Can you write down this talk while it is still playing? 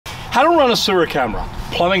How to run a sewer camera,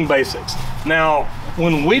 plumbing basics. Now,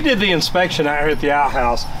 when we did the inspection out here at the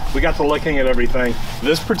outhouse, we got to looking at everything.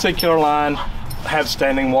 This particular line had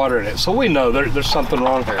standing water in it, so we know there's something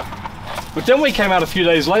wrong here. But then we came out a few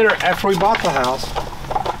days later after we bought the house,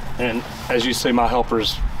 and as you see, my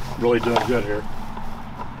helper's really doing good here.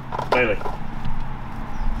 Bailey,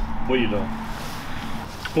 what are you doing?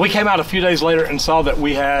 We came out a few days later and saw that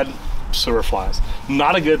we had sewer flies.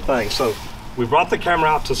 Not a good thing. So we brought the camera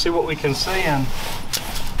out to see what we can see, and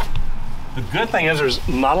the good thing is there's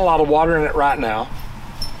not a lot of water in it right now.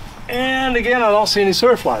 And again, I don't see any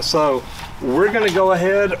sewer flies. So we're gonna go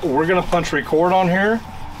ahead, we're gonna punch record on here,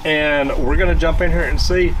 and we're gonna jump in here and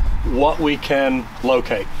see what we can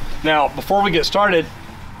locate. Now, before we get started,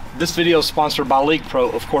 this video is sponsored by Leak Pro,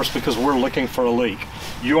 of course, because we're looking for a leak.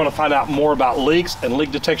 You want to find out more about leaks and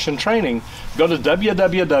leak detection training, go to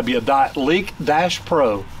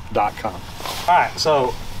www.leak-pro.com. All right, so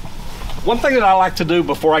one thing that I like to do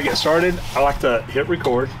before I get started, I like to hit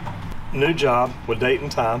record, new job with date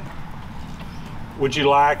and time. Would you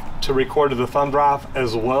like to record to the thumb drive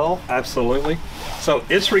as well? Absolutely. So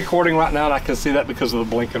it's recording right now, and I can see that because of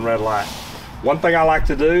the blinking red light. One thing I like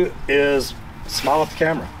to do is smile at the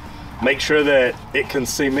camera. Make sure that it can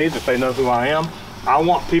see me, that they know who I am. I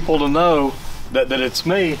want people to know that it's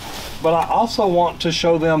me, but I also want to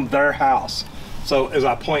show them their house. So as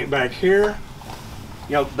I point back here,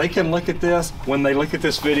 you know, they can look at this when they look at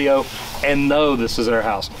this video and know this is their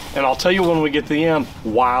house. And I'll tell you when we get to the end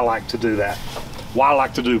why I like to do that, why I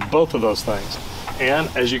like to do both of those things. And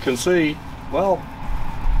as you can see, well,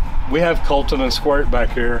 we have Colton and Squirt back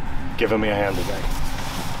here giving me a hand today.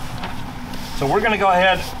 So we're gonna go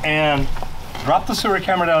ahead and drop the sewer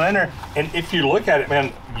camera down in there, and if you look at it,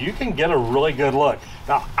 man, you can get a really good look.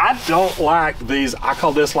 Now, I don't like these, I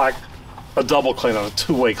call this like a double clean out, a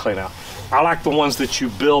two-way clean out. I like the ones that you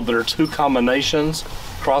build that are two combinations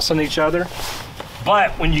crossing each other.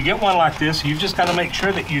 But when you get one like this, you've just gotta make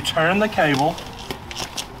sure that you turn the cable,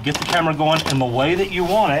 get the camera going in the way that you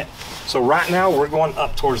want it. So right now we're going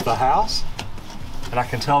up towards the house, and I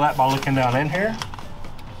can tell that by looking down in here.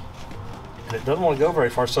 It doesn't want to go very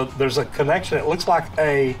far, so there's a connection. It looks like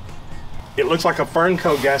a fern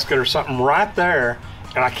coat gasket or something right there,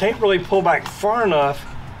 and I can't really pull back far enough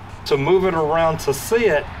to move it around to see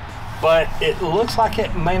it, but it looks like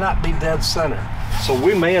it may not be dead center. So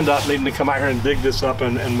we may end up needing to come out here and dig this up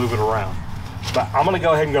and move it around. But I'm gonna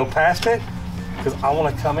go ahead and go past it, because I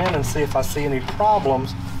want to come in and see if I see any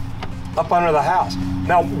problems up under the house.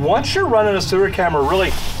 Now, once you're running a sewer camera,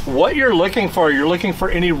 really, what you're looking for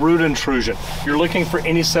any root intrusion. You're looking for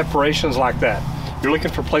any separations like that. You're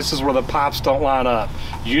looking for places where the pipes don't line up.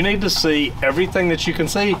 You need to see everything that you can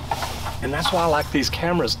see, and that's why I like these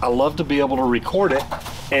cameras. I love to be able to record it,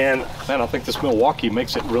 and man, I think this Milwaukee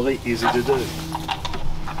makes it really easy to do.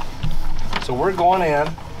 So we're going in,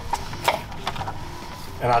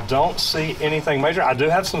 and I don't see anything major. I do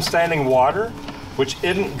have some standing water, which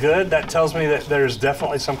isn't good. That tells me that there's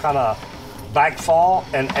definitely some kind of backfall,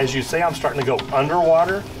 and as you see, I'm starting to go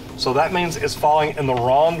underwater, so that means it's falling in the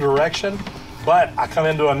wrong direction. But I come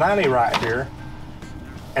into a 90 right here,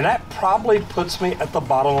 and that probably puts me at the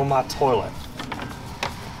bottom of my toilet.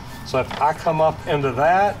 So if I come up into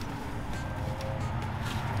that,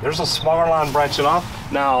 there's a smaller line branching off.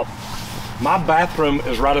 Now, my bathroom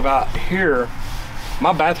is right about here.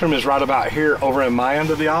 My bathroom is right about here over in my end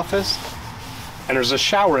of the office, and there's a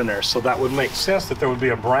shower in there, so that would make sense that there would be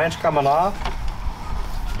a branch coming off.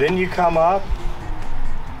 Then you come up,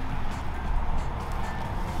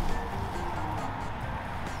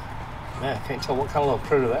 man, I can't tell what kind of little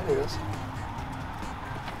critter that is.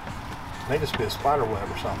 May just be a spider web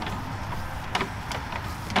or something.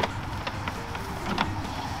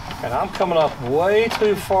 And I'm coming up way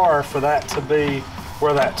too far for that to be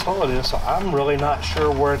where that toilet is, so I'm really not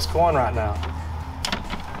sure where it's going right now.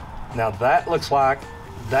 Now that looks like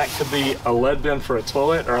that could be a lead bin for a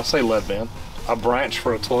toilet, or I'll say lead bin, a branch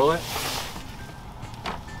for a toilet.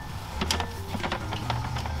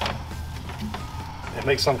 It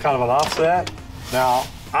makes some kind of an offset. Now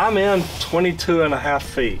I'm in 22.5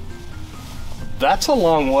 feet. That's a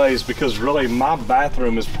long ways, because really my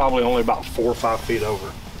bathroom is probably only about 4 or 5 feet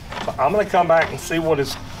over. So I'm gonna come back and see what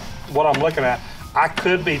I'm looking at. I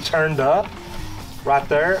could be turned up right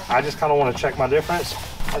there. I just kind of want to check my difference.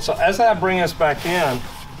 And so as I bring us back in,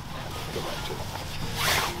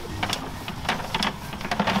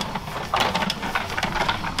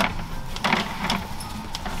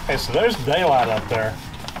 okay, so there's daylight up there.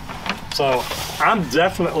 So I'm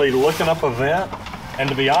definitely looking up a vent, and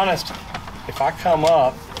to be honest, if I come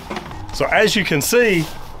up, so as you can see,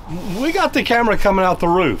 we got the camera coming out the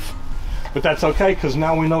roof, but that's okay because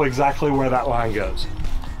now we know exactly where that line goes.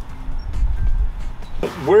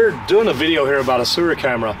 We're doing a video here about a sewer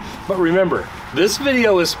camera, but remember, this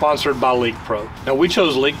video is sponsored by Leak Pro. Now, we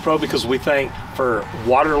chose Leak Pro because we think for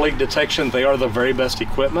water leak detection, they are the very best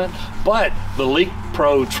equipment, but the Leak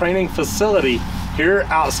Pro training facility here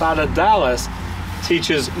outside of Dallas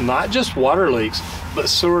teaches not just water leaks, but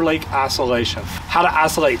sewer leak isolation. How to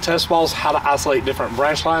isolate test walls, how to isolate different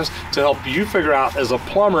branch lines to help you figure out as a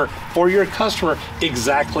plumber for your customer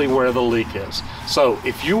exactly where the leak is. So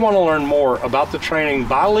if you want to learn more about the training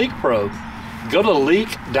by Leak Pro, go to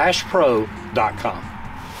leak-pro.com.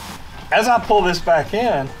 As I pull this back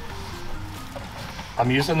in, I'm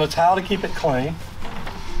using the towel to keep it clean.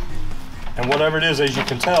 And whatever it is, as you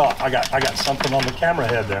can tell, I got something on the camera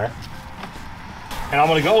head there. And I'm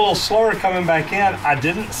gonna go a little slower coming back in. I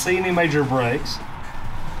didn't see any major breaks.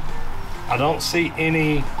 I don't see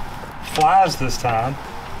any flies this time.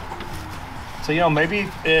 So, you know, maybe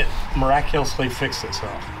it miraculously fixed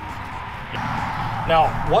itself. Now,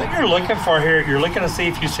 what you're looking for here, you're looking to see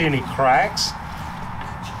if you see any cracks,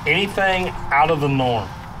 anything out of the norm,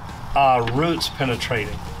 roots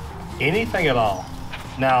penetrating, anything at all.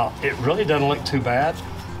 Now, it really doesn't look too bad.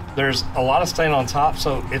 There's a lot of stain on top,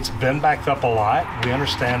 so it's been backed up a lot. We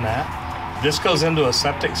understand that. This goes into a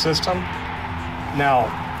septic system. Now,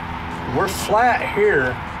 we're flat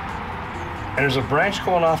here, and there's a branch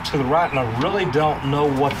going off to the right, and I really don't know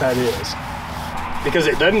what that is. Because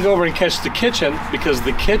it doesn't go over and catch the kitchen, because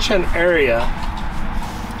the kitchen area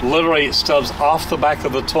literally stubs off the back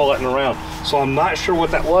of the toilet and around. So I'm not sure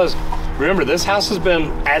what that was. Remember, this house has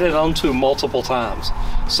been added onto multiple times.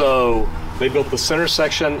 So they built the center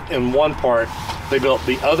section in one part, they built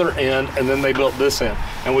the other end, and then they built this end.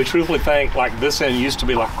 And we truthfully think like this end used to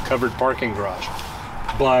be like a covered parking garage.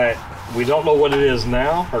 But we don't know what it is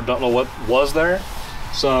now, or don't know what was there.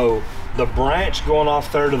 So the branch going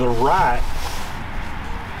off there to the right,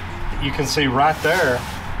 you can see right there,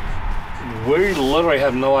 we literally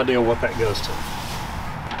have no idea what that goes to.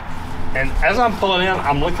 And as I'm pulling in,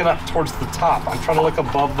 I'm looking up towards the top. I'm trying to look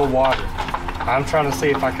above the water. I'm trying to see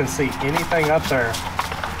if I can see anything up there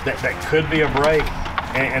that could be a break.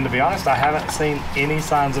 And to be honest, I haven't seen any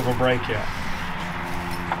signs of a break yet.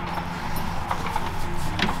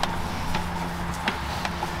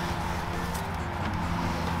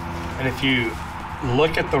 And if you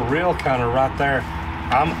look at the real counter right there,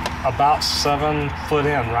 I'm about 7 foot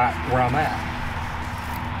in right where I'm at.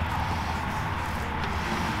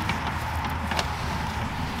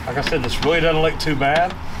 Like I said, this really doesn't look too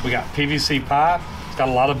bad. We got PVC pipe. It's got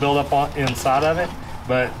a lot of buildup on inside of it,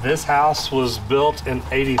 but this house was built in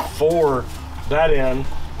 '84, that end.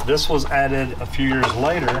 This was added a few years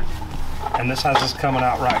later, and this house is coming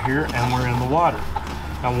out right here, and we're in the water.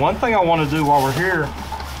 Now, one thing I want to do while we're here,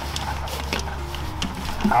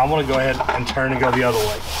 I want to go ahead and turn and go the other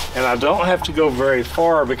way. And I don't have to go very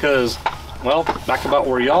far because, well, back about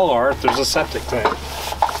where y'all are, there's a septic tank.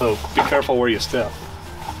 So be careful where you step.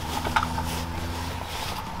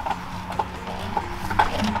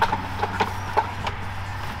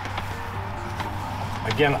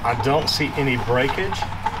 Again, I don't see any breakage.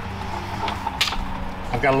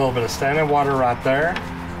 I've got a little bit of standing water right there.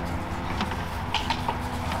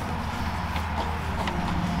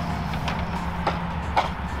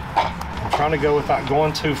 I'm trying to go without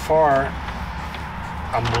going too far.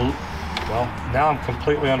 Well, now I'm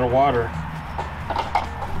completely underwater.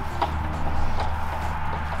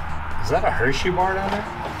 Is that a Hershey bar down there?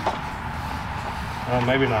 Oh,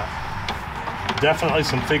 maybe not. Definitely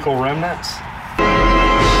some fecal remnants.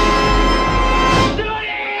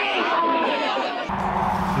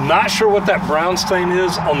 Not sure what that brown stain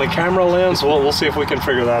is on the camera lens. We'll see if we can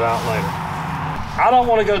figure that out later. I don't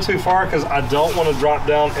want to go too far because I don't want to drop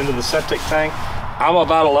down into the septic tank. I'm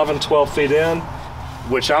about 11, 12 feet in,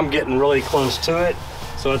 which I'm getting really close to it.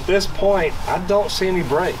 So at this point, I don't see any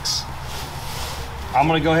breaks. I'm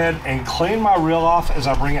going to go ahead and clean my reel off as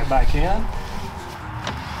I bring it back in.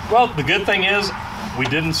 Well, the good thing is we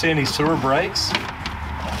didn't see any sewer breaks,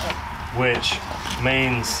 which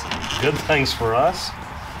means good things for us.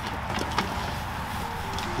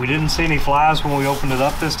 We didn't see any flies when we opened it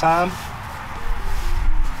up this time.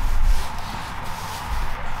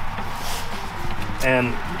 And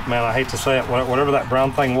man, I hate to say it, whatever that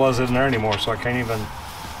brown thing was isn't there anymore, so I can't even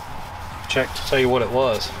check to tell you what it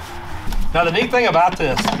was. Now the neat thing about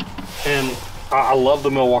this, and I love the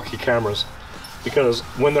Milwaukee cameras, because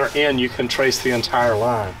when they're in, you can trace the entire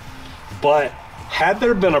line. But had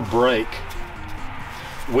there been a break,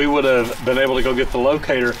 we would have been able to go get the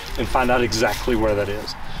locator and find out exactly where that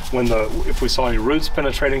is. if we saw any roots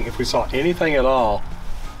penetrating, if we saw anything at all,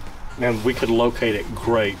 man, we could locate it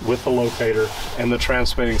great with the locator and the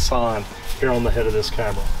transmitting sign here on the head of this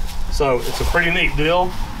camera. So it's a pretty neat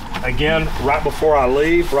deal. Again, right before I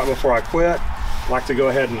leave, right before I quit, I like to go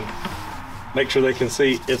ahead and make sure they can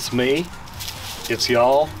see it's me, it's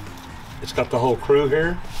y'all. It's got the whole crew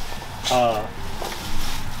here,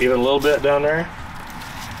 even a little bit down there.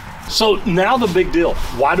 So now the big deal,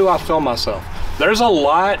 why do I film myself? There's a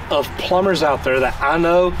lot of plumbers out there that I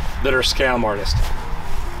know that are scam artists.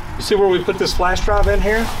 You see where we put this flash drive in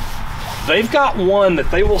here? They've got one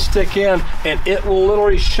that they will stick in and it will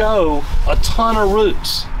literally show a ton of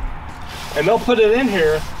roots. And they'll put it in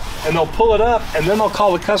here and they'll pull it up and then they'll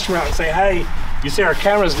call the customer out and say, hey, you see our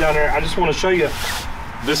cameras down there, I just want to show you,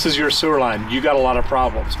 this is your sewer line. You got a lot of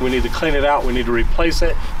problems. We need to clean it out, we need to replace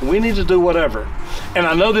it, we need to do whatever. And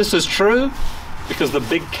I know this is true because the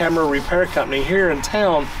big camera repair company here in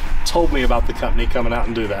town told me about the company coming out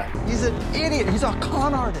and do that. He's an idiot, he's a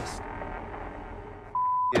con artist.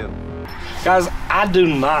 You. Guys, I do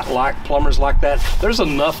not like plumbers like that. There's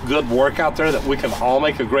enough good work out there that we can all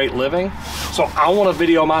make a great living. So I want to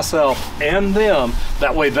video myself and them.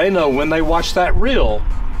 That way they know when they watch that reel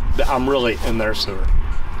that I'm really in their sewer.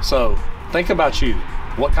 So think about you.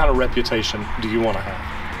 What kind of reputation do you want to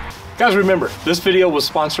have? Guys, remember, this video was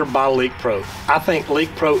sponsored by Leak Pro. I think Leak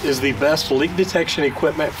Pro is the best leak detection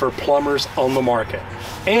equipment for plumbers on the market.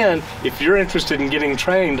 And if you're interested in getting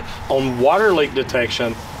trained on water leak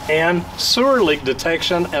detection and sewer leak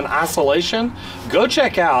detection and isolation, go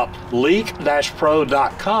check out leak-pro.com.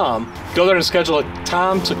 Go there and schedule a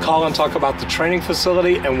time to call and talk about the training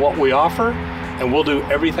facility and what we offer, and we'll do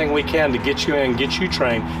everything we can to get you in, get you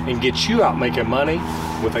trained, and get you out making money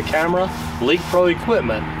with a camera, Leak Pro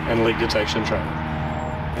equipment, and leak detection training.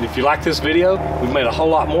 And if you like this video, we've made a whole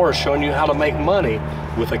lot more showing you how to make money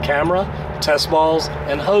with a camera, test balls,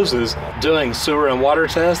 and hoses doing sewer and water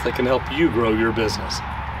tests that can help you grow your business.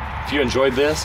 If you enjoyed this,